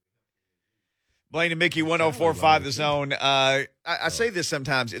Blaine and Mickey, 104.5 The Zone. I say this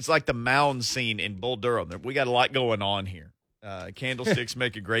sometimes. It's like the mound scene in Bull Durham. We got a lot going on here. Candlesticks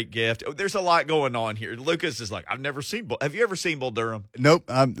make a great gift. Oh, there's a lot going on here. Lucas is like, I've never seen Bull. Have you ever seen Bull Durham? Nope.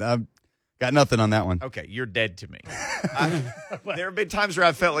 I've got nothing on that one. Okay, you're dead to me. There have been times where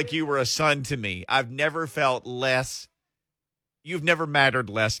I've felt like you were a son to me. I've never felt less. You've never mattered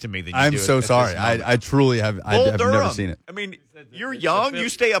less to me than you do. I'm so sorry. I truly have. I've never seen it. I mean, you're young. You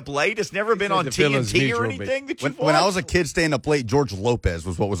stay up late. It's never been on TNT or anything that you've watched. When I was a kid staying up late, George Lopez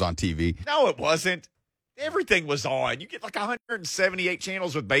was what was on TV. No, it wasn't. Everything was on. You get like 178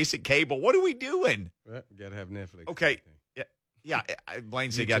 channels with basic cable. What are we doing? Well, you got to have Netflix. Okay. Yeah, Blaine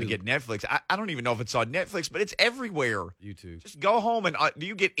said you got to get Netflix. I don't even know if it's on Netflix, but it's everywhere. YouTube. Just go home and do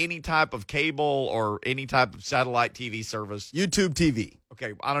you get any type of cable or any type of satellite TV service? YouTube TV.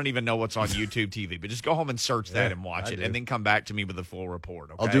 Okay, I don't even know what's on YouTube TV, but just go home and search that and watch it, and then come back to me with a full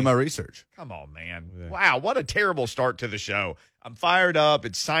report. Okay? I'll do my research. Come on, man. Yeah. Wow, what a terrible start to the show. I'm fired up.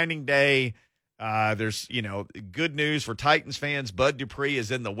 It's signing day. There's, good news for Titans fans. Bud Dupree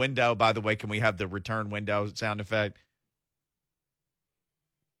is in the window. By the way, can we have the return window sound effect?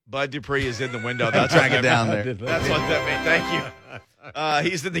 Bud Dupree is in the window. That's Drag it down there. That's what that meant. Thank you.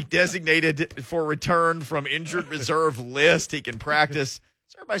 He's in the designated for return from injured reserve list. He can practice.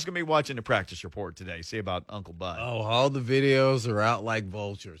 So everybody's going to be watching the practice report today. See about Uncle Bud. Oh, all the videos are out like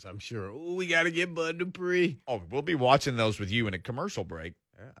vultures, I'm sure. Oh, we got to get Bud Dupree. Oh, we'll be watching those with you in a commercial break.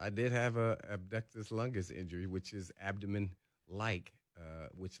 I did have a abductus longus injury, which is abdomen-like,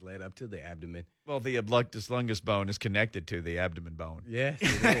 which led up to the abdomen. Well, the abductus longus bone is connected to the abdomen bone. Yes,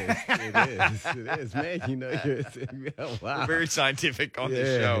 it is. It is, man. Wow. We're very scientific on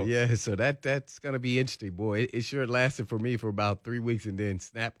this show. Yeah, so that's going to be interesting, boy. It sure lasted for me for about 3 weeks, and then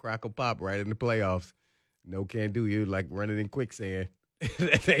snap, crackle, pop right in the playoffs. No can do. You're like running in quicksand.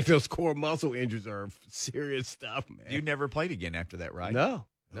 Those core muscle injuries are serious stuff, man. You never played again after that, right? No.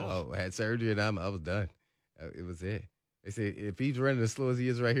 I had surgery, and I was done. It was it. They say if he's running as slow as he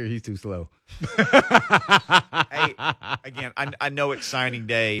is right here, he's too slow. Hey, again, I know it's signing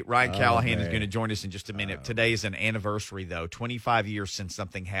day. Ryan Callahan is going to join us in just a minute. Today is an anniversary, though. 25 years since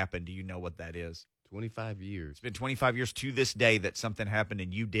something happened. Do you know what that is? 25 years. It's been 25 years to this day that something happened,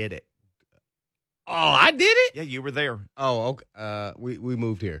 and you did it. Oh, I did it? Yeah, you were there. Oh, okay. We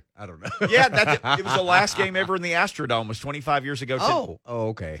moved here. I don't know. Yeah, it was the last game ever in the Astrodome. It was 25 years ago.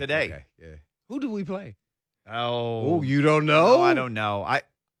 Okay. Today. Okay. Yeah. Who did we play? Oh, you don't know? No, I don't know.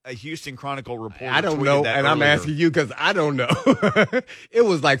 A Houston Chronicle reporter. I don't know, and I'm asking you because I don't know. It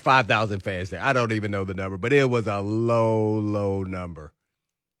was like 5,000 fans there. I don't even know the number, but it was a low number.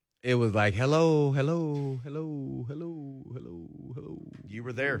 It was like, hello. You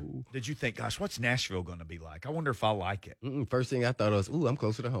were there. Did you think, gosh, what's Nashville going to be like? I wonder if I like it. First thing I thought was, I'm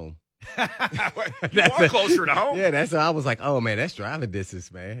closer to home. You are closer to home. Yeah, that's all. I was like, oh, man, that's driving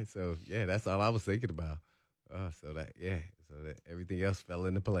distance, man. So, yeah, that's all I was thinking about. So that everything else fell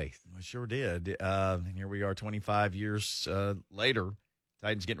into place. It sure did. And here we are 25 years later.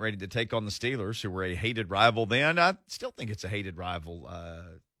 Titans getting ready to take on the Steelers, who were a hated rival then. I still think it's a hated rival,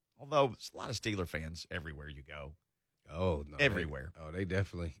 although there's a lot of Steeler fans everywhere you go. Oh, no. Everywhere. They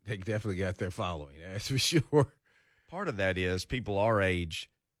definitely got their following, that's for sure. Part of that is people our age,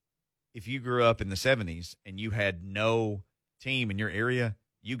 if you grew up in the 70s and you had no team in your area,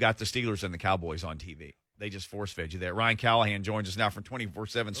 you got the Steelers and the Cowboys on TV. They just force-fed you that. Ryan Callahan joins us now from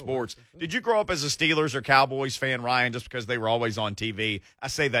 24/7 Sports. Did you grow up as a Steelers or Cowboys fan, Ryan, just because they were always on TV? I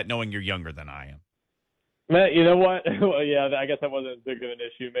say that knowing you're younger than I am. Man, you know what? Well, yeah, I guess that wasn't as big of an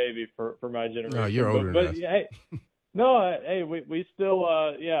issue maybe for my generation. No, you're older than us. We still,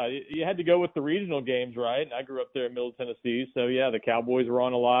 you had to go with the regional games, right? And I grew up there in Middle Tennessee. So, yeah, the Cowboys were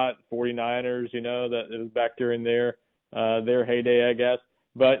on a lot, 49ers, that it was back during their heyday, I guess.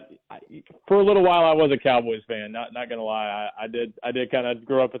 But for a little while, I was a Cowboys fan. Not gonna lie, I did kind of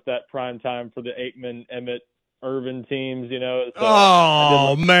grow up at that prime time for the Aikman, Emmett, Irvin teams.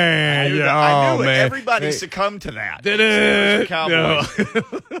 So man, I knew it. Everybody succumbed to that. Did it? Cowboys.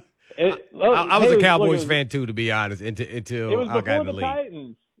 I was a Cowboys fan too, to be honest. Until it was I got in the before the league.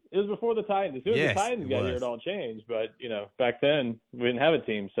 Titans. It was before the Titans. As soon as the Titans got here, it all changed. But back then we didn't have a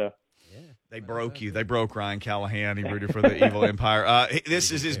team, so. They broke you. They broke Ryan Callahan. He rooted for the evil empire.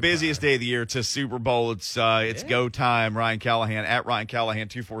 This is his busiest day of the year. It's a Super Bowl. It's go time. Ryan Callahan at Ryan Callahan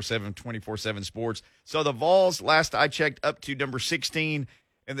 24/7 Sports. So the Vols, last I checked, up to number 16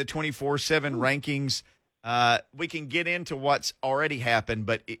 in the 24/7 rankings. We can get into what's already happened,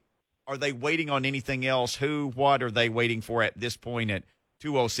 but are they waiting on anything else? What are they waiting for at this point at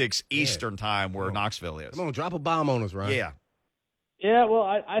 2:06 Eastern time, where Knoxville is? Come on, drop a bomb on us, Ryan. Yeah. Yeah, well,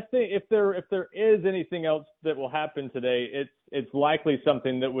 I think if there is anything else that will happen today, it's likely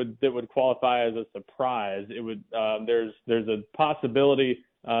something that would qualify as a surprise. It would there's a possibility.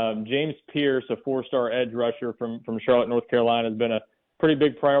 James Pierce, a 4-star edge rusher from Charlotte, North Carolina, has been a pretty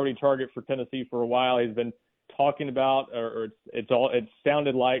big priority target for Tennessee for a while. He's been talking about, or it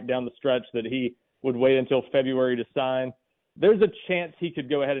sounded like down the stretch that he would wait until February to sign. There's a chance he could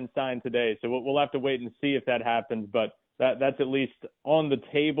go ahead and sign today, so we'll have to wait and see if that happens. But that's at least on the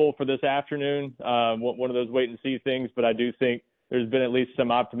table for this afternoon. One of those wait and see things, but I do think there's been at least some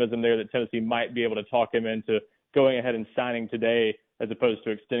optimism there that Tennessee might be able to talk him into going ahead and signing today, as opposed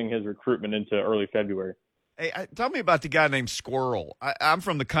to extending his recruitment into early February. Hey, tell me about the guy named Squirrel. I'm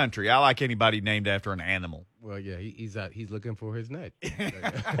from the country. I like anybody named after an animal. Well, yeah, he's out. He's looking for his nut.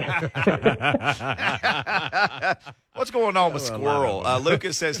 What's going on with Squirrel?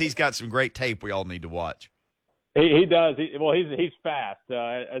 Lucas says he's got some great tape we all need to watch. He does. He's fast,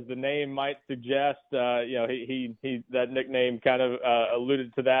 as the name might suggest. He that nickname kind of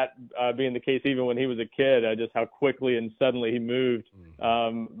alluded to that being the case even when he was a kid. Just how quickly and suddenly he moved.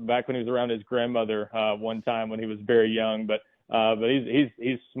 Back when he was around his grandmother one time when he was very young. But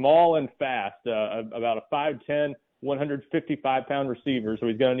he's small and fast. About a 5'10", 155-pound receiver. So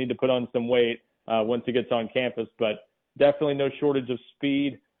he's going to need to put on some weight once he gets on campus. But definitely no shortage of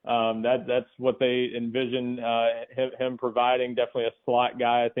speed. That's what they envision him providing. Definitely a slot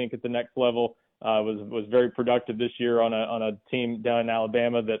guy, I think, at the next level. Was very productive this year on a team down in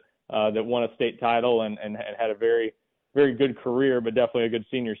Alabama that won a state title and had a very, very good career, but definitely a good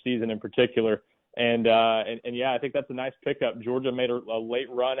senior season in particular. And yeah, I think that's a nice pickup. Georgia made a late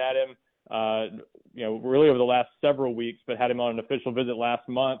run at him, really over the last several weeks, but had him on an official visit last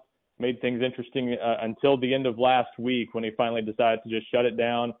month. Made things interesting until the end of last week when he finally decided to just shut it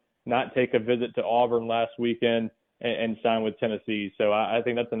down, not take a visit to Auburn last weekend, and sign with Tennessee. So I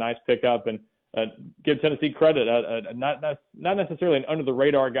think that's a nice pickup, and give Tennessee credit. Not necessarily an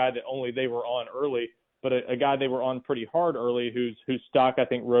under-the-radar guy that only they were on early, but a guy they were on pretty hard early whose stock, I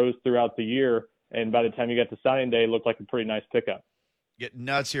think, rose throughout the year, and by the time you got to signing day, looked like a pretty nice pickup. Getting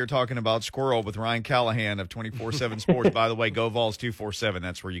nuts here talking about Squirrel with Ryan Callahan of 24/7 Sports. By the way, go Vols 247.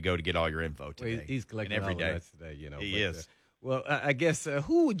 That's where you go to get all your info today. Well, he's collecting every all day. of that today, He is. Well, I guess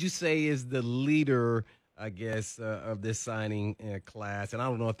who would you say is the leader, I guess, of this signing class? And I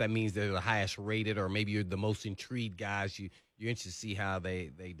don't know if that means they're the highest rated or maybe you're the most intrigued guys. You're interested to see how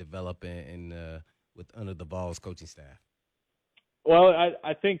they develop with under the Vols coaching staff. Well,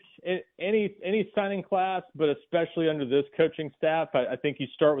 I think any signing class, but especially under this coaching staff, I think you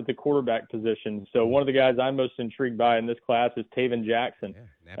start with the quarterback position. So one of the guys I'm most intrigued by in this class is Taven Jackson,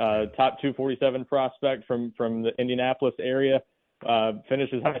 top 247 prospect from the Indianapolis area.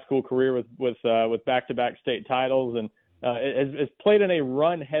 Finished his high school career with back-to-back state titles, and has played in a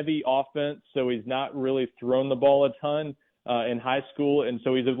run-heavy offense. So he's not really thrown the ball a ton in high school, and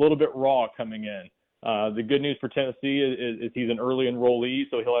so he's a little bit raw coming in. The good news for Tennessee is he's an early enrollee,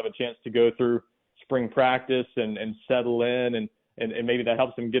 so he'll have a chance to go through spring practice and settle in, and maybe that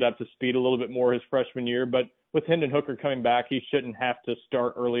helps him get up to speed a little bit more his freshman year. But with Hendon Hooker coming back, he shouldn't have to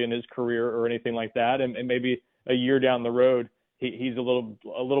start early in his career or anything like that, and maybe a year down the road he's a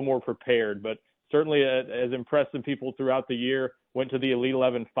little more prepared. But certainly as impressed some people throughout the year. Went to the Elite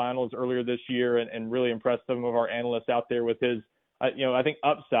 11 finals earlier this year and really impressed some of our analysts out there with his I think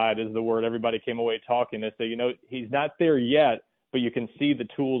upside is the word everybody came away talking. They say, he's not there yet, but you can see the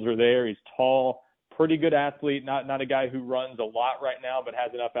tools are there. He's tall, pretty good athlete, not a guy who runs a lot right now, but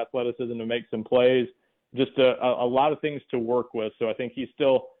has enough athleticism to make some plays. Just a lot of things to work with. So I think he's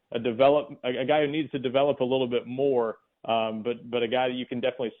still a guy who needs to develop a little bit more, but a guy that you can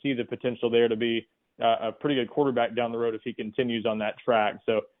definitely see the potential there to be a pretty good quarterback down the road if he continues on that track.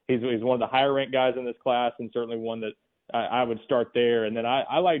 So he's one of the higher ranked guys in this class, and certainly one that I would start there. And then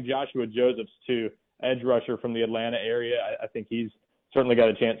I like Joshua Josephs too, edge rusher from the Atlanta area. I think he's certainly got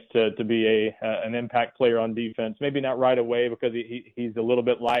a chance to be an impact player on defense. Maybe not right away because he's a little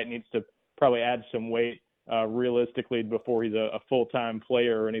bit light, needs to probably add some weight realistically before he's a full-time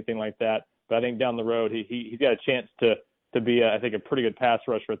player or anything like that. But I think down the road he's got a chance to be I think a pretty good pass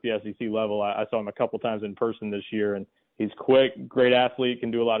rusher at the SEC level. I saw him a couple times in person this year, and he's quick, great athlete, can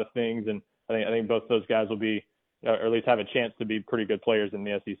do a lot of things. And I think both those guys will be, or at least have a chance to be pretty good players in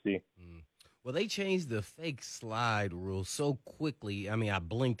the SEC. Well, they changed the fake slide rule so quickly. I mean, I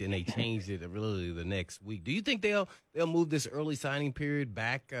blinked and they changed it really the next week. Do you think they'll move this early signing period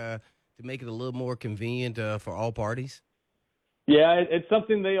back to make it a little more convenient for all parties? Yeah, it's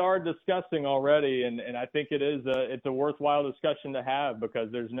something they are discussing already, and I think it's a worthwhile discussion to have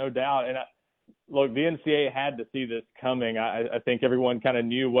because there's no doubt. And look, the NCAA had to see this coming. I think everyone kind of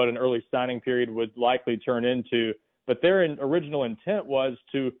knew what an early signing period would likely turn into, but their original intent was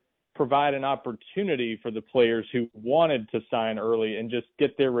to provide an opportunity for the players who wanted to sign early and just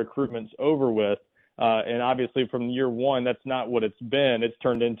get their recruitments over with. And obviously from year one, that's not what it's been. It's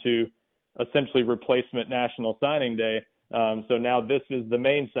turned into essentially replacement National Signing Day. So now this is the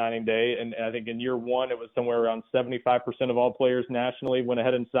main signing day. And I think in year one, it was somewhere around 75% of all players nationally went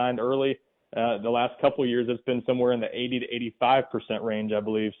ahead and signed early. The last couple of years, it's been somewhere in the 80 to 85% range, I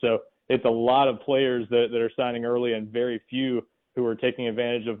believe. So it's a lot of players that are signing early and very few who are taking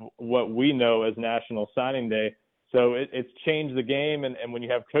advantage of what we know as National Signing Day. So it's changed the game. And when you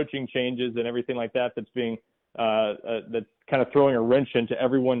have coaching changes and everything like that, that's being that's kind of throwing a wrench into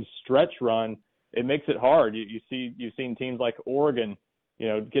everyone's stretch run, it makes it hard. You've seen teams like Oregon,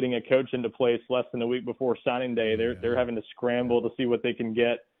 getting a coach into place less than a week before signing day. They're having to scramble to see what they can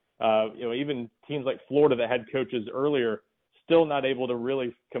get. Even teams like Florida that had coaches earlier, still not able to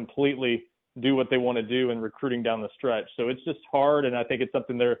really completely do what they want to do in recruiting down the stretch. So it's just hard, and I think it's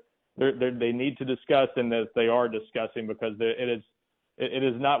something they need to discuss, and that they are discussing, because it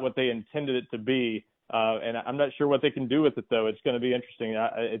is not what they intended it to be. And I'm not sure what they can do with it, though. It's going to be interesting.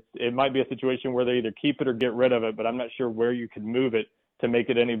 It might be a situation where they either keep it or get rid of it, but I'm not sure where you could move it to make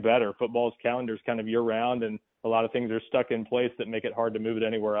it any better. Football's calendar is kind of year-round, and a lot of things are stuck in place that make it hard to move it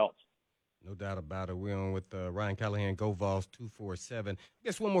anywhere else. No doubt about it. We're on with Ryan Callahan, Go Vols 247. I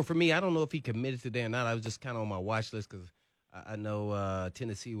guess one more for me. I don't know if he committed today or not. I was just kind of on my watch list because I know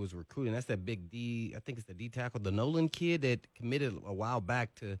Tennessee was recruiting. That's that big D, I think it's the D tackle, the Nolan kid that committed a while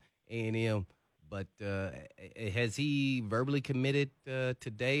back to A&M. But has he verbally committed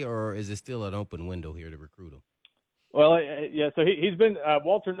today, or is it still an open window here to recruit him? Well, yeah. So he's been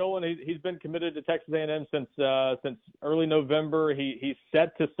Walter Nolan. He's been committed to Texas A&M since early November. He's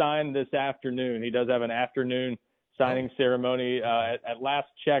set to sign this afternoon. He does have an afternoon signing ceremony. At last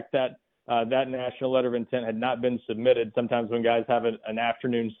check, that national letter of intent had not been submitted. Sometimes when guys have an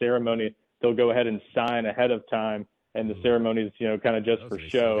afternoon ceremony, they'll go ahead and sign ahead of time, and the ceremony is kind of just for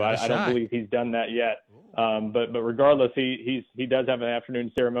show. I don't believe he's done that yet. But regardless, he does have an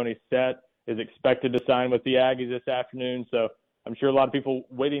afternoon ceremony set. Is expected to sign with the Aggies this afternoon. So I'm sure a lot of people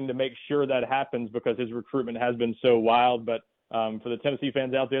waiting to make sure that happens, because his recruitment has been so wild. But for the Tennessee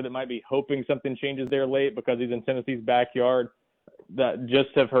fans out there that might be hoping something changes there late because he's in Tennessee's backyard, that just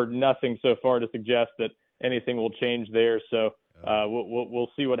have heard nothing so far to suggest that anything will change there. So we'll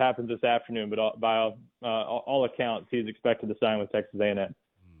see what happens this afternoon. But by all accounts, he's expected to sign with Texas A&M.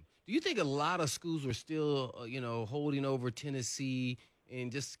 Do you think a lot of schools are still, holding over Tennessee and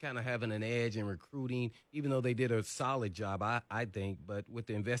just kind of having an edge in recruiting, even though they did a solid job, I think, but with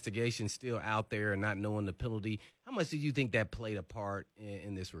the investigation still out there and not knowing the penalty, how much did you think that played a part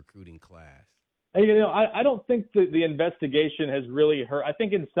in this recruiting class? I don't think the investigation has really hurt. I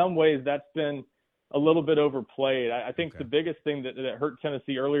think in some ways that's been a little bit overplayed. I think the biggest thing that hurt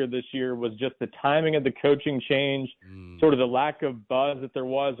Tennessee earlier this year was just the timing of the coaching change, sort of the lack of buzz that there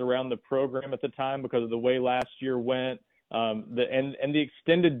was around the program at the time because of the way last year went. And the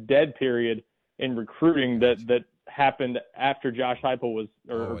extended dead period in recruiting that happened after Josh Heupel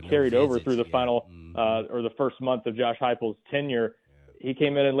was carried over through the final or the first month of Josh Heupel's tenure. He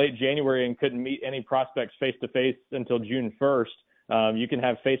came in late January and couldn't meet any prospects face to face until June 1st. You can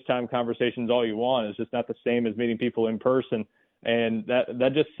have FaceTime conversations all you want. It's just not the same as meeting people in person. And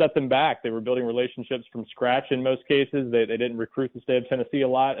that just set them back. They were building relationships from scratch in most cases. They didn't recruit the state of Tennessee a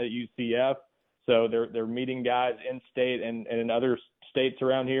lot at UCF. So they're meeting guys in state and in other states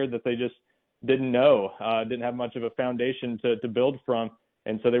around here that they just didn't know, didn't have much of a foundation to build from.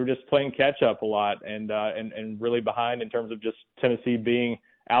 And so they were just playing catch up a lot and really behind in terms of just Tennessee being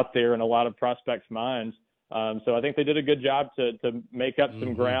out there in a lot of prospects' minds. So I think they did a good job to make up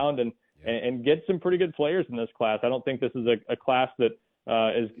some ground and get some pretty good players in this class. I don't think this is a class that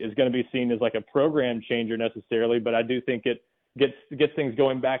is going to be seen as like a program changer necessarily, but I do think it gets things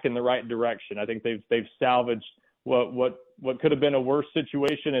going back in the right direction. I think they've salvaged what could have been a worse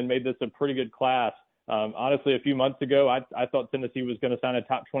situation and made this a pretty good class. Honestly, a few months ago, I thought Tennessee was going to sign a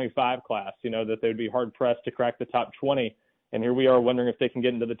top 25 class, that they would be hard pressed to crack the top 20. And here we are wondering if they can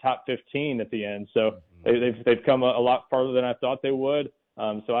get into the top 15 at the end. So they've come a lot farther than I thought they would.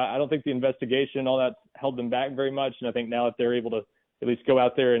 So I don't think the investigation and all that held them back very much. And I think now that they're able to at least go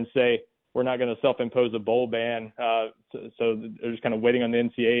out there and say, we're not going to self-impose a bowl ban. So they're just kind of waiting on the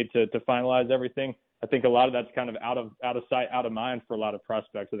NCAA to finalize everything. I think a lot of that's kind of out of sight, out of mind for a lot of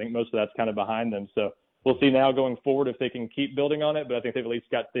prospects. I think most of that's kind of behind them. So we'll see now going forward if they can keep building on it. But I think they've at least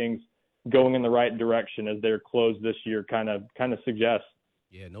got things going in the right direction as their close this year kind of suggests.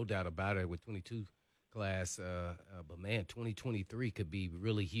 Yeah, no doubt about it with 22 class. But, man, 2023 could be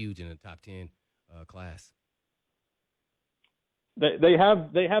really huge in the top 10 class. They have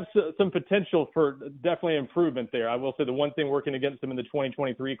some potential for definitely improvement there. I will say the one thing working against them in the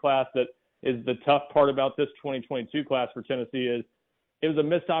 2023 class that is the tough part about this 2022 class for Tennessee is it was a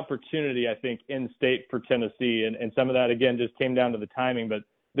missed opportunity, I think, in state for Tennessee. And some of that, again, just came down to the timing. But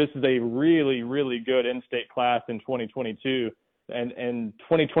this is a really, really good in-state class in 2022. And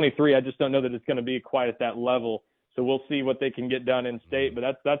 2023, I just don't know that it's going to be quite at that level. So we'll see what they can get done in state.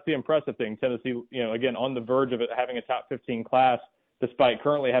 But that's the impressive thing. Tennessee, again, on the verge of it having a top 15 class, despite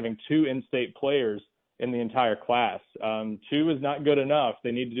currently having 2 in-state players in the entire class. 2 is not good enough.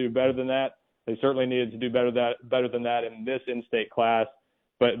 They need to do better than that. They certainly needed to do better than that in this in-state class.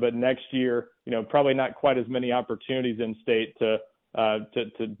 But next year, probably not quite as many opportunities in state to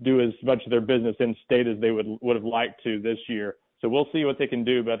do as much of their business in state as they would have liked to this year. So we'll see what they can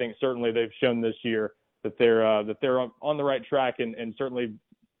do. But I think certainly they've shown this year that they're on the right track and certainly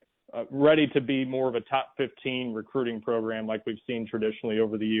ready to be more of a top 15 recruiting program like we've seen traditionally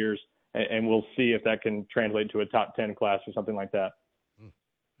over the years. And we'll see if that can translate to a top 10 class or something like that.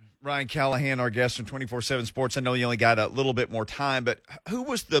 Ryan Callahan, our guest from 24/7 Sports. I know you only got a little bit more time, but who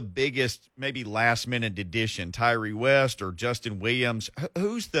was the biggest, maybe last-minute addition? Tyree West or Justin Williams?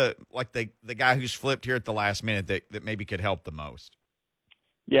 Who's the guy who's flipped here at the last minute that maybe could help the most?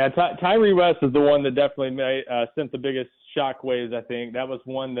 Yeah, Tyree West is the one that definitely sent the biggest shockwaves. I think that was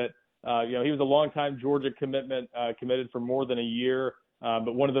one that he was a longtime Georgia commitment, committed for more than a year,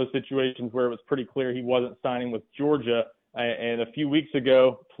 but one of those situations where it was pretty clear he wasn't signing with Georgia. And a few weeks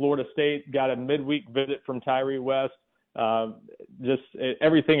ago, Florida State got a midweek visit from Tyree West.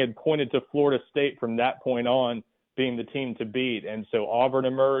 Everything had pointed to Florida State from that point on being the team to beat. And so Auburn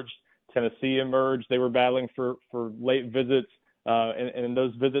emerged, Tennessee emerged. They were battling for late visits. And in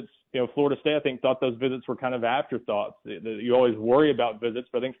those visits, Florida State, I think, thought those visits were kind of afterthoughts. You always worry about visits,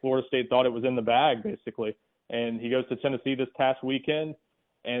 but I think Florida State thought it was in the bag, basically. And he goes to Tennessee this past weekend.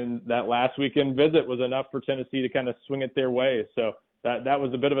 And that last weekend visit was enough for Tennessee to kind of swing it their way. So that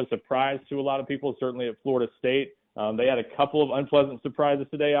was a bit of a surprise to a lot of people, certainly at Florida State. They had a couple of unpleasant surprises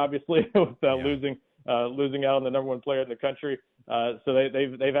today, obviously, with losing out on the number 1 player in the country. So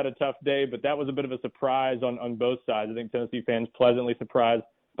they've had a tough day, but that was a bit of a surprise on both sides. I think Tennessee fans pleasantly surprised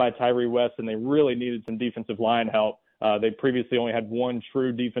by Tyree West, and they really needed some defensive line help. They previously only had 1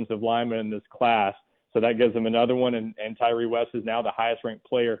 true defensive lineman in this class. So that gives them another one, and Tyree West is now the highest-ranked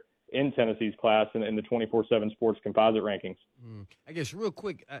player in Tennessee's class in the 24/7 Sports composite rankings. I guess real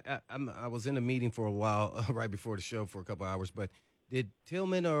quick, I was in a meeting for a while right before the show for a couple hours, but did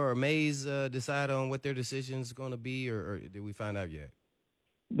Tillman or Mays decide on what their decision is going to be, or did we find out yet?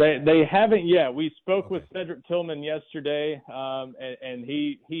 They haven't yet. We spoke with Cedric Tillman yesterday, and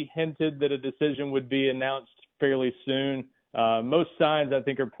he hinted that a decision would be announced fairly soon. Most signs, I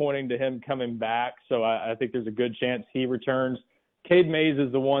think, are pointing to him coming back, so I think there's a good chance he returns. Cade Mays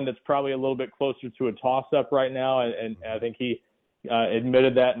is the one that's probably a little bit closer to a toss-up right now, and I think he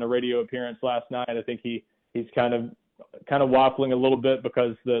admitted that in a radio appearance last night. I think he's kind of waffling a little bit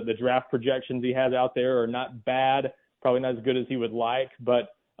because the draft projections he has out there are not bad, probably not as good as he would like, but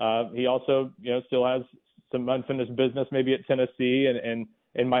he also still has some unfinished business maybe at Tennessee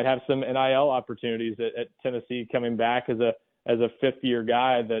and might have some NIL opportunities at Tennessee coming back as a fifth-year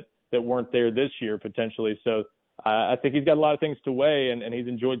guy that weren't there this year potentially. So I think he's got a lot of things to weigh, and he's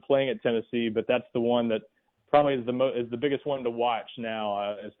enjoyed playing at Tennessee, but that's the one that probably is the biggest one to watch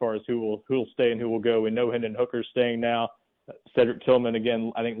now as far as who will stay and who will go. We know Hendon Hooker's staying now. Cedric Tillman,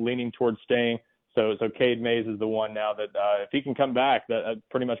 again, I think leaning towards staying. So Cade Mays is the one now that if he can come back, that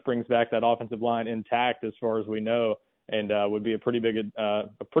pretty much brings back that offensive line intact as far as we know, and would be a pretty big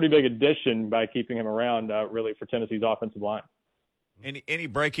addition by keeping him around really for Tennessee's offensive line. Any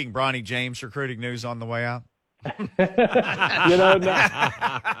breaking Bronny James recruiting news on the way out?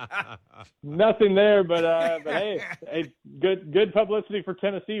 Nothing there, but hey, good publicity for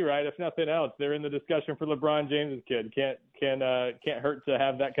Tennessee, right? If nothing else, they're in the discussion for LeBron James's kid. Can't hurt to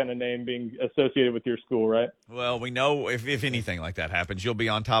have that kind of name being associated with your school, right? Well, we know if anything like that happens, you'll be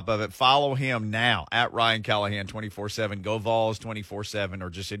on top of it. Follow him now at Ryan Callahan 24/7. Go Vols 24/7,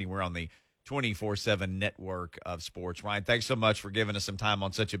 or just anywhere on the 24/7 network of sports. Ryan, thanks so much for giving us some time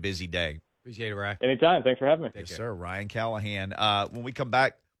on such a busy day. Appreciate it, Ryan. Anytime. Thanks for having me. Yes, sir. Ryan Callahan. When we come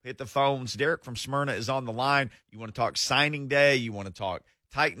back, hit the phones. Derek from Smyrna is on the line. You want to talk signing day? You want to talk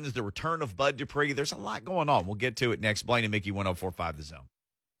Titans, the return of Bud Dupree? There's a lot going on. We'll get to it next. Blaine and Mickey 104.5 The Zone.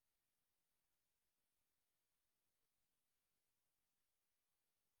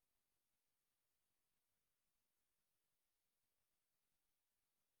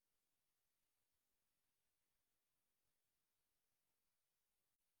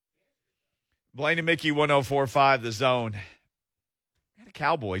 Blaine and Mickey 104.5 The Zone. I had a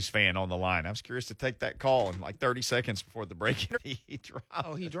Cowboys fan on the line. I was curious to take that call in like 30 seconds before the break. He dropped.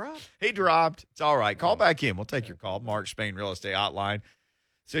 Oh, he dropped? He dropped. It's all right. Call back in. We'll take your call. Mark Spain Real Estate Hotline,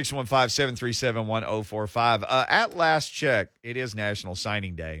 615-737-1045. At last check, it is National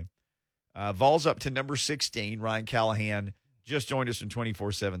Signing Day. Vols up to number 16. Ryan Callahan just joined us from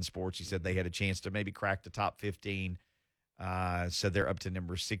 24/7 Sports. He said they had a chance to maybe crack the top 15. Said they're up to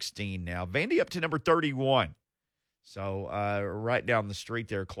number 16 now. Vandy up to number 31. So right down the street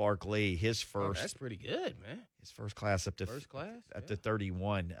there, Clark Lee, his first. That's pretty good, man. His first class up to First class? up to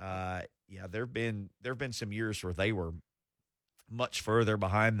 31. Yeah, there've been some years where they were much further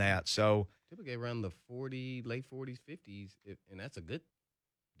behind that. So Typically around the late 40s, 50s, and that's a good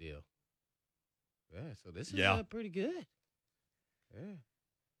deal. Yeah, so this is pretty good.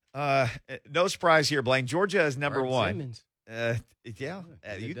 Yeah. No surprise here, Blaine. Georgia is number Barton one. Simmons.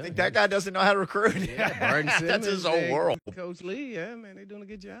 You think that guy doesn't know how to recruit? Yeah, Barton Simmons. That's his whole world. Coach Lee, yeah, man, they're doing a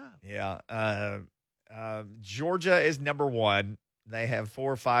good job. Yeah. Georgia is number one. They have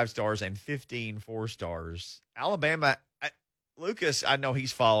 4 5-stars and 15 4-stars. Alabama, Lucas, I know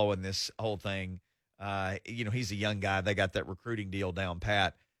he's following this whole thing. He's a young guy. They got that recruiting deal down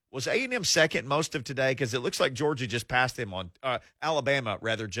pat. Was A&M second most of today? Because it looks like Georgia just passed him on Alabama,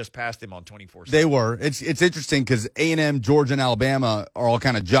 rather, just passed him on 24/7. They were. It's interesting because A&M, Georgia, and Alabama are all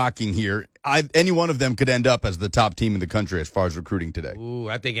kind of jockeying here. Any one of them could end up as the top team in the country as far as recruiting today. Ooh,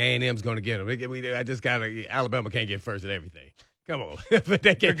 I think A&M's going to get them. Alabama can't get first at everything. Come on.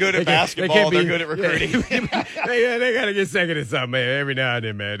 They're good at basketball. They're good at recruiting. They got to get second at something, man. Every now and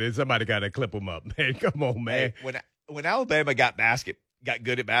then, man. Somebody got to clip them up, man. Come on, man. Hey, when Alabama got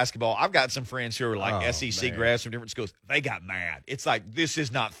good at basketball, I've got some friends who are like SEC grads from different schools. They got mad. It's like, this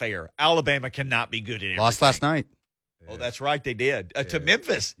is not fair. Alabama cannot be good at everything. Lost last night. Oh, that's right. They did. To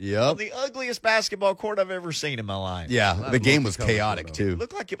Memphis. Yep. On the ugliest basketball court I've ever seen in my life. Yeah, the game was chaotic, too. It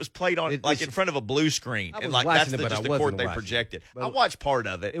looked like it was played on in front of a blue screen. And like that's just the court they projected. I watched part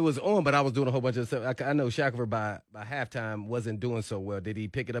of it. It was on, but I was doing a whole bunch of stuff. I know Shackelford by halftime wasn't doing so well. Did he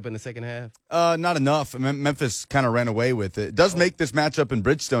pick it up in the second half? Not enough. Memphis kind of ran away with it. It does make this matchup in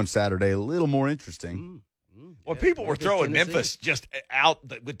Bridgestone Saturday a little more interesting. Well, people were throwing Memphis just out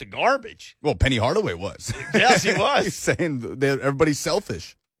with the garbage. Well, Penny Hardaway was. Yes, he was. He's saying everybody's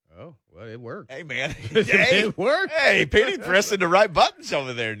selfish. Oh, well, it worked. Hey, man. It worked. Hey, Penny pressing the right buttons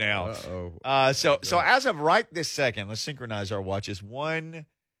over there now. Uh-oh. So as of right this second, let's synchronize our watches. It's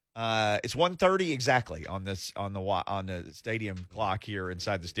 1:30 exactly on the stadium clock here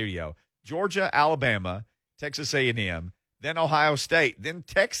inside the studio. Georgia, Alabama, Texas A&M, then Ohio State, then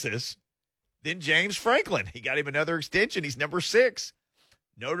Texas. Then James Franklin. He got him another extension. He's number 6.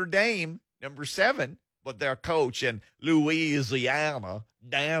 Notre Dame, number 7. But their coach in Louisiana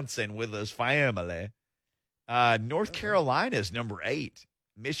dancing with his family. North Carolina is number 8.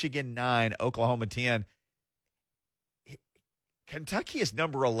 Michigan, 9. Oklahoma, 10. Kentucky is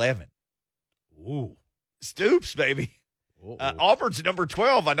number 11. Ooh. Stoops, baby. Auburn's number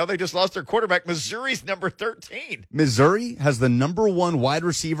 12. I know they just lost their quarterback. Missouri's number 13. Missouri has the number 1 wide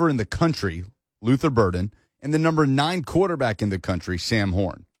receiver in the country, Luther Burden, and the number 9 quarterback in the country, Sam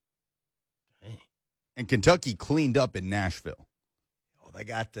Horn. And Kentucky cleaned up in Nashville. Oh, they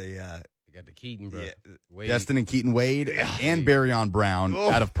got the Keaton, bro. Yeah. Destin and Keaton Wade and Barryon Brown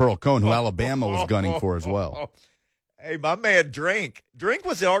out of Pearl Cone, who Alabama was gunning for as well. Hey, my man Drink. Drink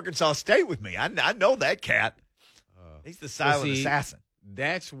was at Arkansas State with me. I know that cat. He's the silent assassin.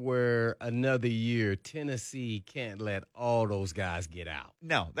 That's where another year Tennessee can't let all those guys get out.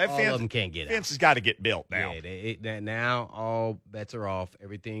 No, that all fence, of them can't get out. Fence has got to get built now. Yeah, now all bets are off.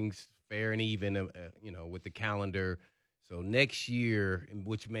 Everything's fair and even, with the calendar. So next year,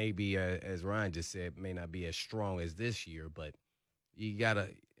 which may be, as Ryan just said, may not be as strong as this year, but they got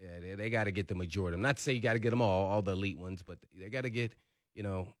to get the majority. I'm not to say you got to get them all the elite ones, but they got to get,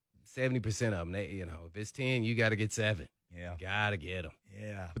 70% of them. If it's 10, you got to get 7. Yeah. Got to get them.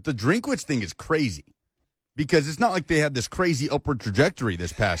 Yeah. But the Drinkwitz thing is crazy because it's not like they had this crazy upward trajectory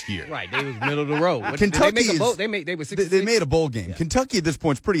this past year. Right. They was middle of the road. Kentucky they were 6. They made a bowl game. Yeah. Kentucky at this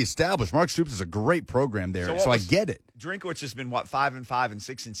point is pretty established. Mark Stoops is a great program there, so I get it. Drinkwitz has been 5-5 and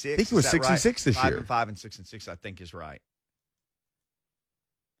 6-6. I think it was 6-6 this year. 5-5 and 6-6, I think is right.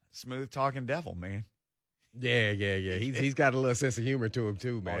 Smooth talking devil, man. Yeah. He's got a little sense of humor to him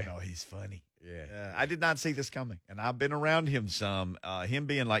too, man. Oh no, he's funny. Yeah. I did not see this coming, and I've been around him some. Him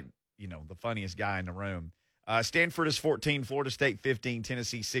being like, the funniest guy in the room. Stanford is 14, Florida State 15,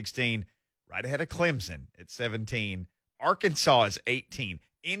 Tennessee 16, right ahead of Clemson at 17. Arkansas is 18.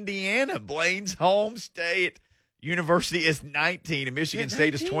 Indiana, Blaine's home state. University is 19, and Michigan Is it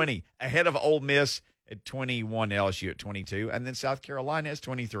State is 19? 20, ahead of Ole Miss at 21, LSU at 22, and then South Carolina is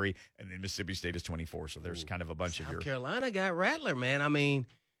 23, and then Mississippi State is 24. So there's kind of a bunch of South your. Carolina got Rattler, man. I mean,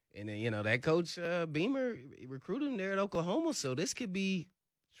 and then, that coach Beamer recruited him there at Oklahoma, so this could be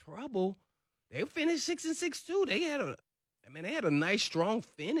trouble. They finished 6-6 too. They had a nice strong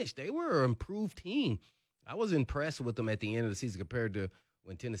finish. They were an improved team. I was impressed with them at the end of the season compared to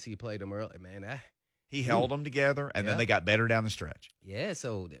when Tennessee played them early. Man, He held them together, and then they got better down the stretch. yeah.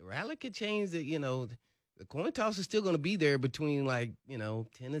 So Rattler could change the coin toss is still going to be there between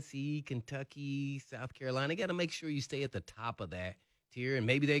Tennessee, Kentucky, South Carolina. You got to make sure you stay at the top of that tier, and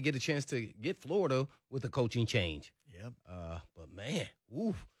maybe they get a chance to get Florida with a coaching change. Yep. But man,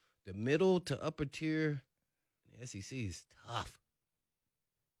 the middle to upper tier, the SEC is tough.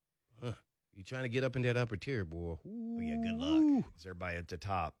 You trying to get up in that upper tier, boy? Oh, yeah, good luck. Is everybody at the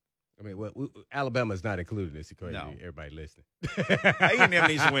top? I mean, Alabama's not included in this equation. No. Everybody listening. A&M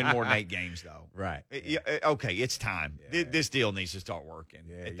needs to win more than 8 games, though. Right. Okay, it's time. Yeah. This deal needs to start working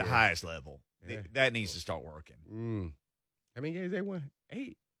at the highest level. Yeah. That needs to start working. How many games they won?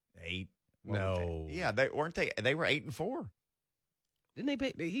 8. 8. No. Yeah, they weren't they. They were 8-4. Didn't they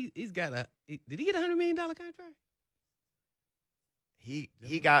pay? He's got did he get $100 million contract?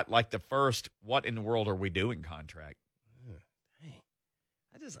 He got like the first "What in the world are we doing?" contract. Dang.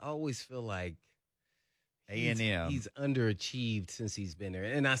 I just always feel like A&M. he's underachieved since he's been there,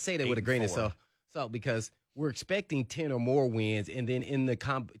 and I say that with a grain of 8-4. salt because we're expecting 10 or more wins, and then in the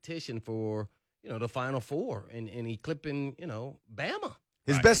competition for the Final Four, and he clipping Bama.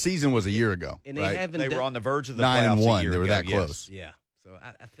 His best season was a year ago. And they right? haven't. They were on the verge of the 9-1. playoffs a year They were ago, that yes. close. Yeah. So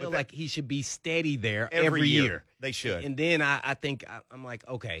I feel like he should be steady there Every year. year. They should. And then I think I'm like,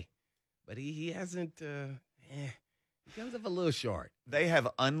 okay, but he hasn't. He comes up a little short. They have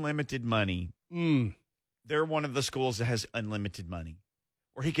unlimited money. They're one of the schools that has unlimited money,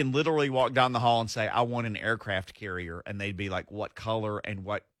 where he can literally walk down the hall and say, "I want an aircraft carrier," and they'd be like, "What color and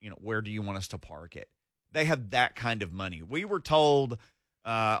where do you want us to park it?" They have that kind of money. We were told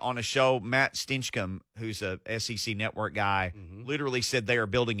on a show, Matt Stinchcomb, who's a SEC network guy, literally said they are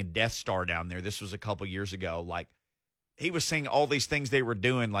building a Death Star down there. This was a couple years ago. Like, he was saying all these things they were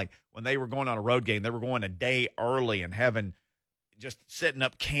doing, like when they were going on a road game, they were going a day early and just setting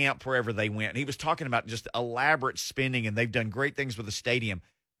up camp wherever they went. And he was talking about just elaborate spending, and they've done great things with the stadium.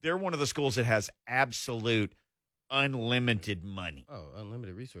 They're one of the schools that has absolute unlimited money. Oh,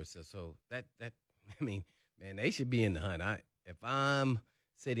 unlimited resources. So that I mean, man, they should be in the hunt. If I'm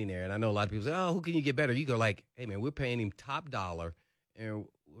sitting there, and I know a lot of people say, "Oh, who can you get better?" You go like, "Hey, man, we're paying him top dollar, and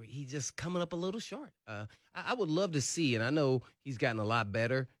he's just coming up a little short." I would love to see, and I know he's gotten a lot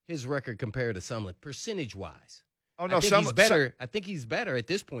better. His record compared to Sumlin, percentage-wise. Oh no, I think he's better. I think he's better at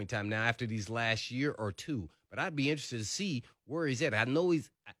this point in time now after these last year or two. But I'd be interested to see where he's at. I know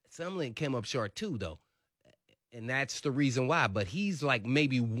Sumlin came up short too, though, and that's the reason why. But he's like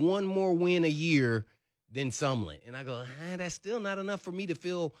maybe one more win a year than Sumlin. And I go, that's still not enough for me to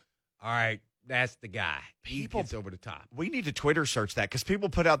feel, all right, that's the guy. He gets over the top. We need to Twitter search that because people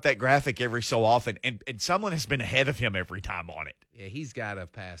put out that graphic every so often, and Sumlin has been ahead of him every time on it. Yeah, he's got to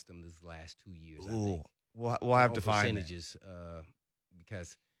have passed him this last 2 years, I Ooh, think. we'll have to find that. percentages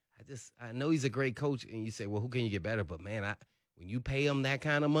because I know he's a great coach, and you say, well, who can you get better? But, man, when you pay him that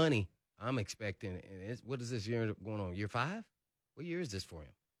kind of money, I'm expecting, and what is this year going on, year 5? What year is this for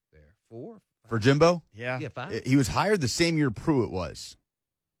him? There, 4? For Jimbo? Yeah. 5? He was hired the same year Pruitt was.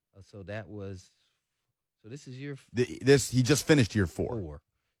 So this is year He just finished year 4. 4.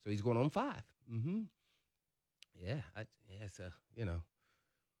 So he's going on 5. Yeah. So,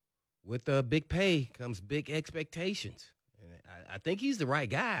 with the big pay comes big expectations. And I think he's the right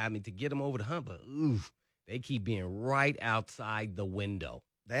guy. I mean, to get him over the hump, but they keep being right outside the window.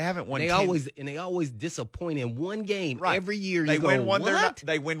 They haven't won. They always disappoint in one game every year. They win one. What?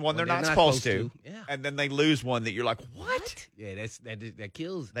 They win one. Well, they're not supposed to. Yeah. And then they lose one that you're like, what? Yeah, that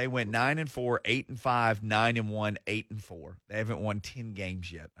kills. They went 9-4, 8-5, 9-1, 8-4. They haven't won 10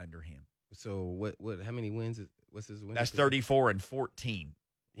 games yet under him. So what? How many wins? What's his win? That's 34-14.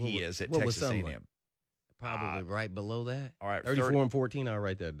 He is at Texas A&M. Probably right below that. All right, 34-14. I'll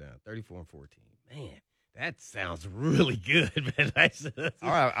write that down. 34-14. Man, that sounds really good, man. All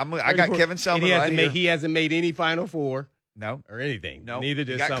right, I got Kevin Sumlin right here. He hasn't made any Final Four. No. Or anything. No. Neither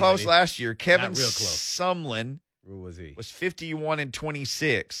did Got somebody. close last year. Kevin Not real close. Sumlin Who was he? was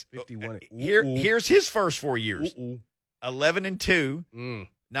 51-26. 51. Here's his first 4 years. 11-2,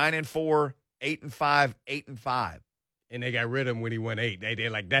 9-4, 8-5, 8-5. And they got rid of him when he won 8. They're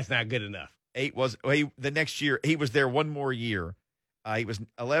like, that's not good enough. 8 was the next year. He was there one more year, He was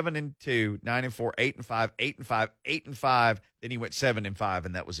 11-2, 9-4, 8-5, 8-5, 8-5. Then he went 7-5,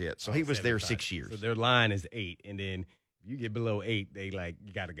 and that was it. So he was there 6 years. So their line is 8, and then if you get below 8, they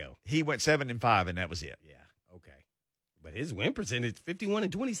you got to go. He went 7-5, and that was it. Yeah, okay. But his win percentage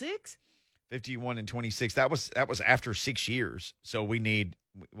 51-26. 51-26. That was after 6 years. So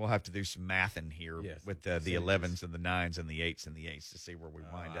we'll have to do some math in here with the 11s and the 9s and the 8s and the 8s to see where we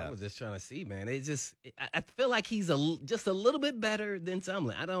wind up. I was just trying to see, man. I feel like he's just a little bit better than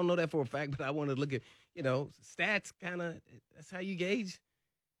Sumlin. I don't know that for a fact, but I want to look at, stats kind of, that's how you gauge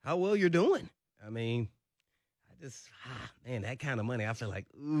how well you're doing. I mean, man, that kind of money, I feel like,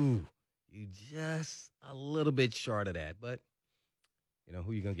 ooh, you just a little bit short of that. But,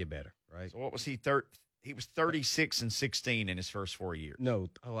 who you going to get better, right? So what was he? He was 36-16 in his first 4 years. No.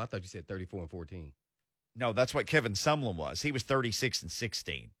 Oh, I thought you said 34-14. No, that's what Kevin Sumlin was. He was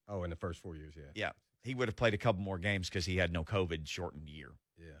 36-16. Oh, in the first 4 years, yeah. Yeah. He would have played a couple more games because he had no COVID shortened year.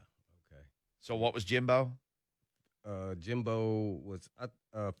 Yeah. Okay. So what was Jimbo? Jimbo was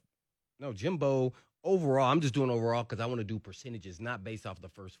Jimbo overall. I'm just doing overall because I want to do percentages, not based off the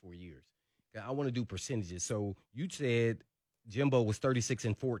first 4 years. I want to do percentages. So you said Jimbo was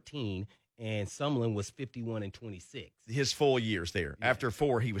 36-14. And Sumlin was 51-26. His full years there. Yeah. After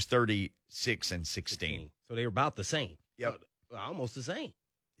 4, he was 36-16. So they were about the same. Yep. Almost the same.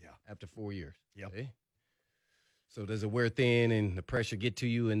 Yeah. After 4 years. Yep. Okay. So does it wear thin and the pressure get to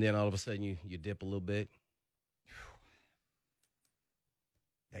you, and then all of a sudden you dip a little bit?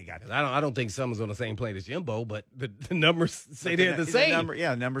 They got. I don't think Sumlin's on the same plane as Jimbo, but the numbers say they're the same.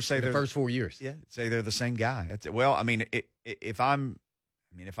 Numbers say they're the first 4 years. Yeah, say they're the same guy. Well, I mean, if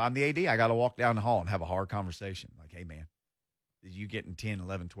I'm the AD, I got to walk down the hall and have a hard conversation. Like, hey, man, you getting 10,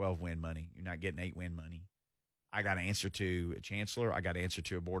 11, 12 win money. You're not getting 8 win money. I got to answer to a chancellor. I got to answer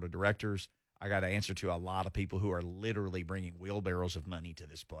to a board of directors. I got to answer to a lot of people who are literally bringing wheelbarrows of money to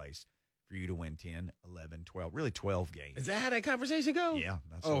this place for you to win 10, 11, 12, really 12 games. Is that how that conversation goes? Yeah.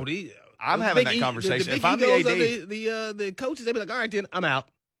 I'm having that conversation. If I'm the AD. The coaches, they be like, all right, then I'm out.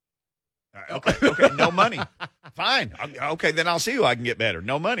 Okay, no money. Fine. Okay, then I'll see who I can get better.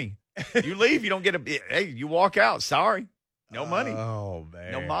 No money. You leave, you don't get hey, you walk out. Sorry. No money. Oh,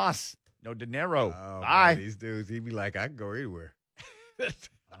 man. No mas. No dinero. Oh, bye. Man, these dudes, he'd be like, I can go anywhere. I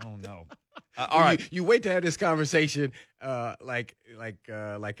don't know. All right. You wait to have this conversation like in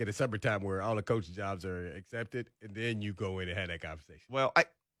the summertime where all the coaching jobs are accepted, and then you go in and have that conversation. Well,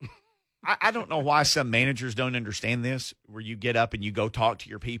 I don't know why some managers don't understand this, where you get up and you go talk to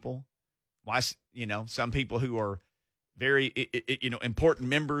your people. Why, some people who are very, important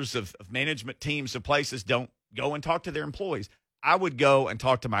members of management teams of places don't go and talk to their employees. I would go and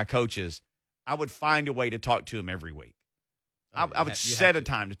talk to my coaches. I would find a way to talk to them every week. I would set a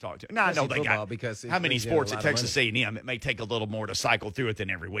time to talk to them. Now, I know they got because how many sports at Texas A&M. It may take a little more to cycle through it than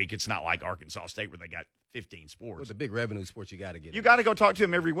every week. It's not like Arkansas State where they got 15 sports. With the big revenue sports, you got to get. You got to go talk to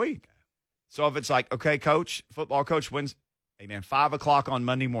them every week. So if it's like, okay, coach, football coach wins. Hey, man, 5 o'clock on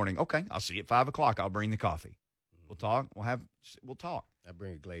Monday morning. Okay, I'll see you at 5 o'clock. I'll bring the coffee. We'll talk. We'll talk. I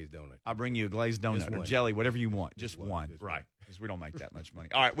bring a glazed donut. I'll bring you a glazed donut or jelly, whatever you want. Just one. Right, because we don't make that much money.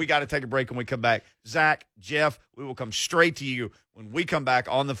 All right, we got to take a break when we come back. Zach, Jeff, we will come straight to you when we come back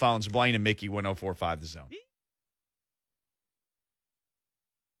on the phones. Blaine and Mickey, 104.5 The Zone.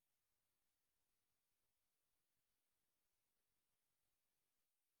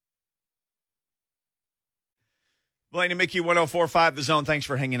 Blaine and Mickey, 104.5 The Zone. Thanks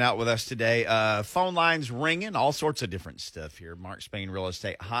for hanging out with us today. Phone lines ringing, all sorts of different stuff here. Mark Spain Real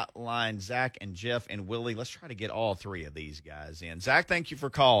Estate Hotline, Zach and Jeff and Willie. Let's try to get all three of these guys in. Zach, thank you for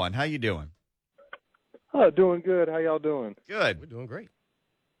calling. How you doing? Oh, doing good. How y'all doing? Good. We're doing great.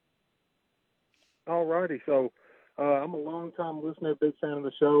 All righty. So I'm a long-time listener, big fan of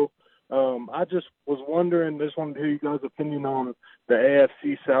the show. I just was wondering, just wanted to hear you guys' opinion on the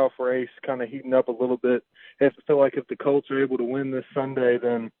AFC South race kind of heating up a little bit. I feel like if the Colts are able to win this Saturday,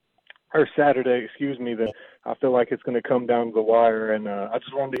 then I feel like it's going to come down to the wire. And I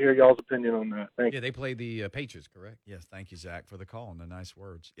just wanted to hear y'all's opinion on that. Thank you. Yeah, they play the Patriots, correct? Yes, thank you, Zach, for the call and the nice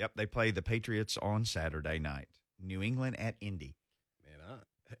words. Yep, they play the Patriots on Saturday night. New England at Indy. Man,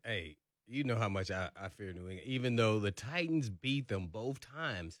 hey, you know how much I fear New England. Even though the Titans beat them both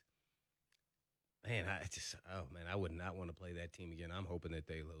times, man, I would not want to play that team again. I'm hoping that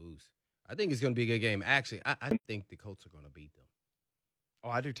they lose. I think it's going to be a good game. Actually, I think the Colts are going to beat them. Oh,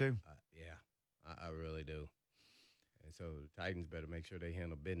 I do too. I really do. And so the Titans better make sure they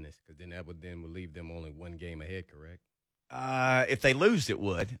handle business, because then that would leave them only one game ahead, correct? If they lose, it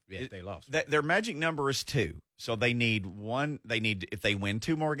would. Yeah, if they lost. Their magic number is 2. So they need one. If they win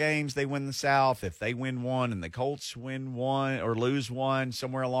 2 more games, they win the South. If they win one and the Colts win one or lose one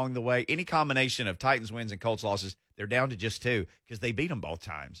somewhere along the way, any combination of Titans wins and Colts losses, they're down to just 2 because they beat them both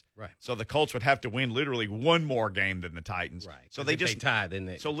times. Right. So the Colts would have to win literally one more game than the Titans. Right. So they just tie, then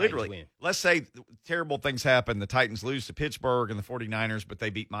the so Titans literally, win. let's say terrible things happen. The Titans lose to Pittsburgh and the 49ers, but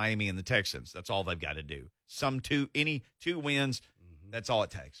they beat Miami and the Texans. That's all they've got to do. Any 2 wins, that's all it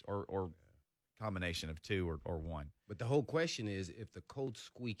takes, or combination of 2 or 1. But the whole question is, if the Colts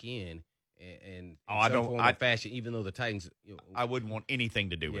squeak in and I don't form or fashion, even though the Titans, I wouldn't want anything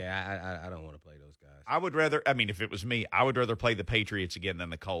to do with it. Yeah, I don't want to play those guys. I would rather. I mean, if it was me, I would rather play the Patriots again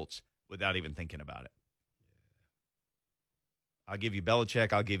than the Colts without even thinking about it. I'll give you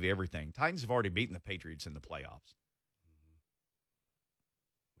Belichick. I'll give you everything. Titans have already beaten the Patriots in the playoffs.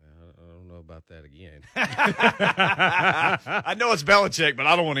 I don't know about that again. I know it's Belichick, but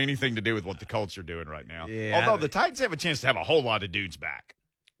I don't want anything to do with what the Colts are doing right now. Yeah, Although the Titans have a chance to have a whole lot of dudes back.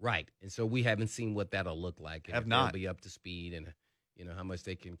 Right. And so we haven't seen what that'll look like. And Have if not. They'll be up to speed and, how much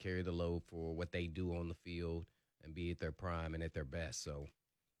they can carry the load for what they do on the field and be at their prime and at their best. So,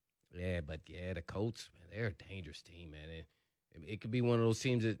 the Colts, man, they're a dangerous team, man. It could be one of those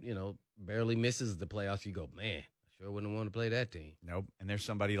teams that, barely misses the playoffs. You go, man, I sure wouldn't want to play that team. Nope. And there's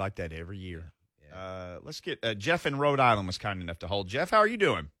somebody like that every year. Yeah. Let's get Jeff in Rhode Island was kind enough to hold. Jeff, how are you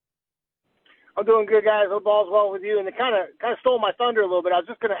doing? I'm doing good, guys. Hope all's well with you. And it kind of stole my thunder a little bit. I was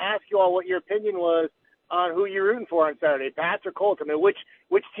just going to ask you all what your opinion was on who you're rooting for on Saturday, Pats or Colts. I mean, which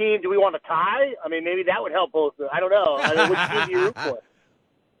team do we want to tie? I mean, maybe that would help both. I don't know. I mean, which team do you root for?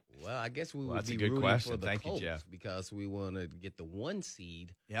 Well, I guess we would that's be a good rooting question. for the Thank you, Colts Jeff. because we want to get the 1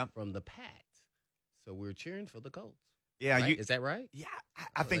 seed from the Pats. So we're cheering for the Colts. Yeah, right? Is that right? Yeah,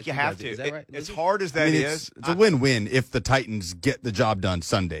 I think you you have guys do. to. Is that right, As Lucas? hard as that is, it's a win-win if the Titans get the job done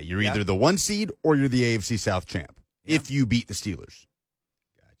Sunday. You're either the 1 seed or you're the AFC South champ if you beat the Steelers.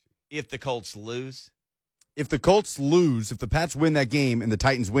 if the Colts lose, If the Colts lose, if the Pats win that game and the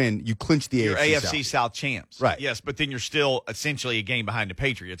Titans win, you clinch the you're AFC South champs. Right. Yes, but then you're still essentially a game behind the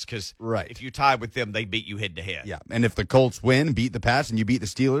Patriots because if you tie with them, they beat you head to head. Yeah, and if the Colts win, beat the Pats, and you beat the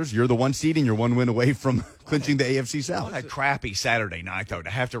Steelers, you're the 1 seed and you're 1 win away from clinching the AFC South. What a crappy Saturday night, though, to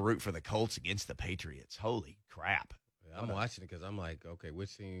have to root for the Colts against the Patriots. Holy crap. I'm watching it because I'm like, okay,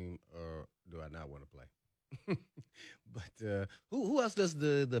 which team do I not want to play? But who else does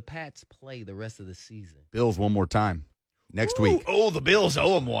the Pats play the rest of the season? Bills one more time next week Oh, the Bills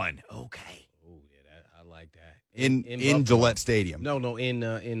owe them one. Okay. Oh, yeah, I like that. in Buffalo. Gillette Stadium. No, in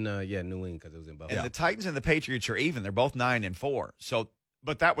New England because it was in Buffalo. And the Titans and the Patriots are even. They're both 9-4. So,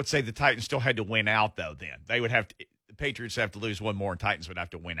 but that would say the Titans still had to win out, though. Then they would have to. The Patriots have to lose one more, and Titans would have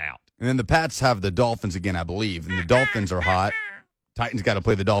to win out. And then the Pats have the Dolphins again, I believe, and the Dolphins are hot. Titans got to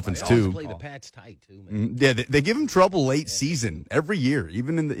play the Dolphins They always too. play the Pats tight too, man. Yeah, they give them trouble late season every year,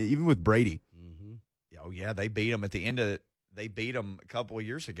 even with Brady. Mm-hmm. Oh yeah, they beat them at the end of. They beat them a couple of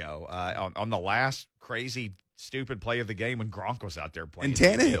years ago on the last crazy stupid play of the game when Gronk was out there playing. And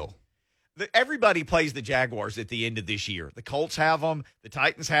Tannehill. Everybody plays the Jaguars at the end of this year. The Colts have them. The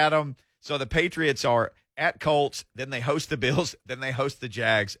Titans had them. So the Patriots are at Colts. Then they host the Bills. Then they host the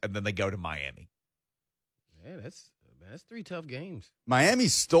Jags, and then they go to Miami. Yeah, that's 3 tough games. Miami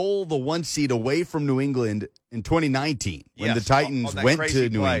stole the 1 seed away from New England in 2019 when Yes, the Titans on that went crazy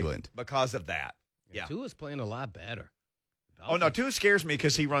to New play England. because of that. Yeah. Tua's playing a lot better. Oh no, Tua scares me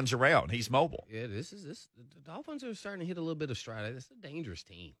because he runs around. He's mobile. Yeah, this. The Dolphins are starting to hit a little bit of stride. It's a dangerous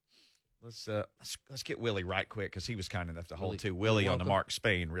team. Let's get Willie right quick because he was kind enough to hold Willie, to Willie on the welcome. Mark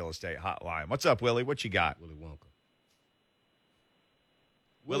Spain Real Estate Hotline. What's up, Willie? What you got? Willie Wonka.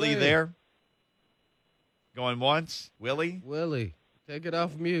 Willie, you there? Going once, Willie. Willie, take it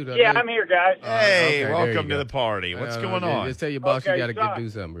off mute. Yeah, I'm here, guys. Hey, okay, there welcome you to go. the party. What's going on? Just tell your boss you Okay, got to do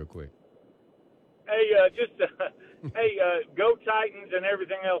something real quick. Hey, go Titans, and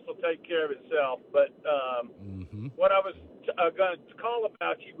everything else will take care of itself. But what I was going to call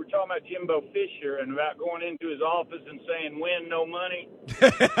about, you were talking about Jimbo Fisher and about going into his office and saying, win, no money.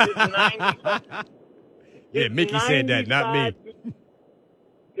 Yeah, Mickey said that, not me.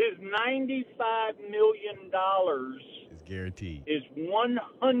 His $95 million It's guaranteed. is 100%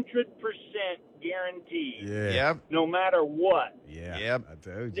 guaranteed, Yep. no matter what. Yeah. Yep. I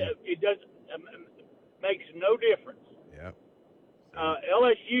told you. It does makes no difference. Yep.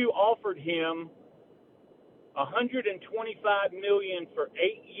 LSU offered him $125 million for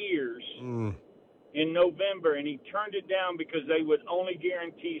 8 years in November, and he turned it down because they would only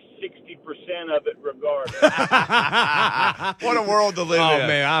guarantee 60% of it regardless. What a world to live Oh in.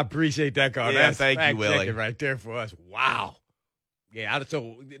 man, I appreciate that call. Yeah, That's thank you, fact Willie. checking right there for us. Wow. Yeah,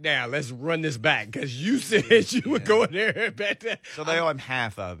 so now let's run this back because you said you would go in there and bet that. So they owe him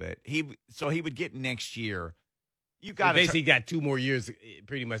half of it. He would get next year. You got basically got 2 more years,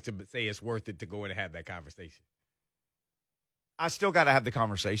 pretty much, to say it's worth it to go in and have that conversation. I still got to have the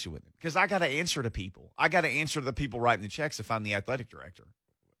conversation with him because I got to answer to people. I got to answer to the people writing the checks if I'm the athletic director.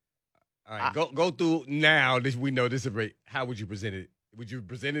 All right, go through now. We know this is how would you present it? Would you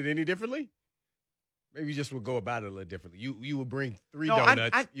present it any differently? Maybe you just would go about it a little differently. You would bring 3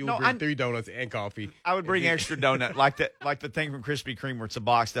 donuts. You would bring 3 donuts and coffee. I would bring extra donut, like the thing from Krispy Kreme where it's a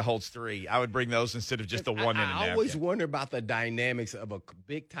box that holds 3. I would bring those instead of just the one in a napkin. I always wonder about the dynamics of a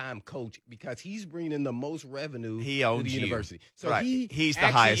big-time coach because he's bringing in the most revenue to the university. So right. He's the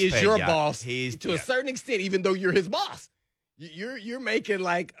actually highest is paid your guy. boss to a certain extent, even though you're his boss. You're making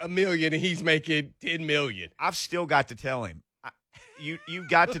like $1 million and he's making $10 million. I've still got to tell him, you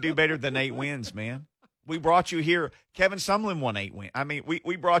got to do better than 8 wins, man. We brought you here. Kevin Sumlin won 8 wins. I mean,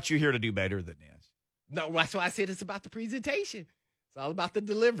 we brought you here to do better than this. No, that's why I said it's about the presentation. It's all about the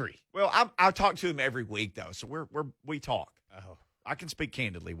delivery. Well, I talk to him every week though, so we talk. Oh, I can speak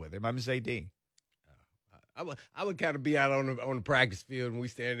candidly with him. I'm his AD. I would kind of be out on the practice field and we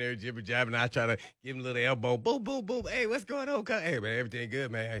stand there jibber jabbing. I try to give him a little elbow. Boom, boom, boom. Hey, what's going on? Hey, man, everything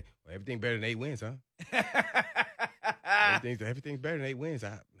good, man. Hey, well, everything better than 8 wins, huh? Everything's better than 8 wins.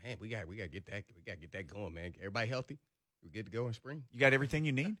 Man, we got to get that. We got to get that going, man. Everybody healthy? We good to go in spring? You got everything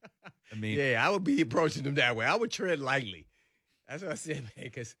you need? I mean, yeah, I would be approaching them that way. I would tread lightly. That's what I said, man.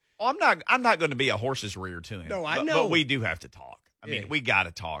 Because I'm not going to be a horse's rear to him. No, I know. But we do have to talk. I mean, we got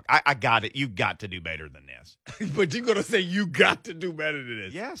to talk. I got it. You got to do better than this. But you're going to say you got to do better than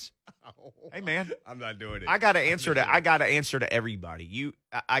this. Yes. Hey, man. I'm not doing it. I got to answer to everybody.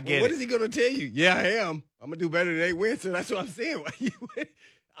 I get what it. is he going to tell you? Yeah, I am. I'm going to do better than 8 wins. So that's what I'm saying.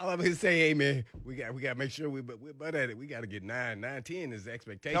 All I'm going to say, hey, man, we got to make sure we're butt at it. We got to get 9, 10 is the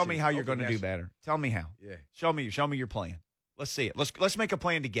expectation. Tell me how you're going to do better. Tell me how. Yeah. Show me your plan. Let's see it. Let's make a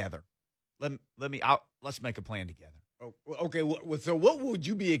plan together. Let's make a plan together. Oh, okay, so what would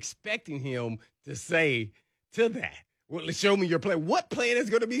you be expecting him to say to that? Well, show me your plan. What plan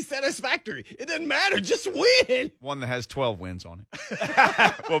is going to be satisfactory? It doesn't matter. Just win. One that has 12 wins on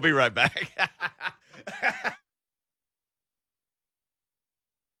it. We'll be right back.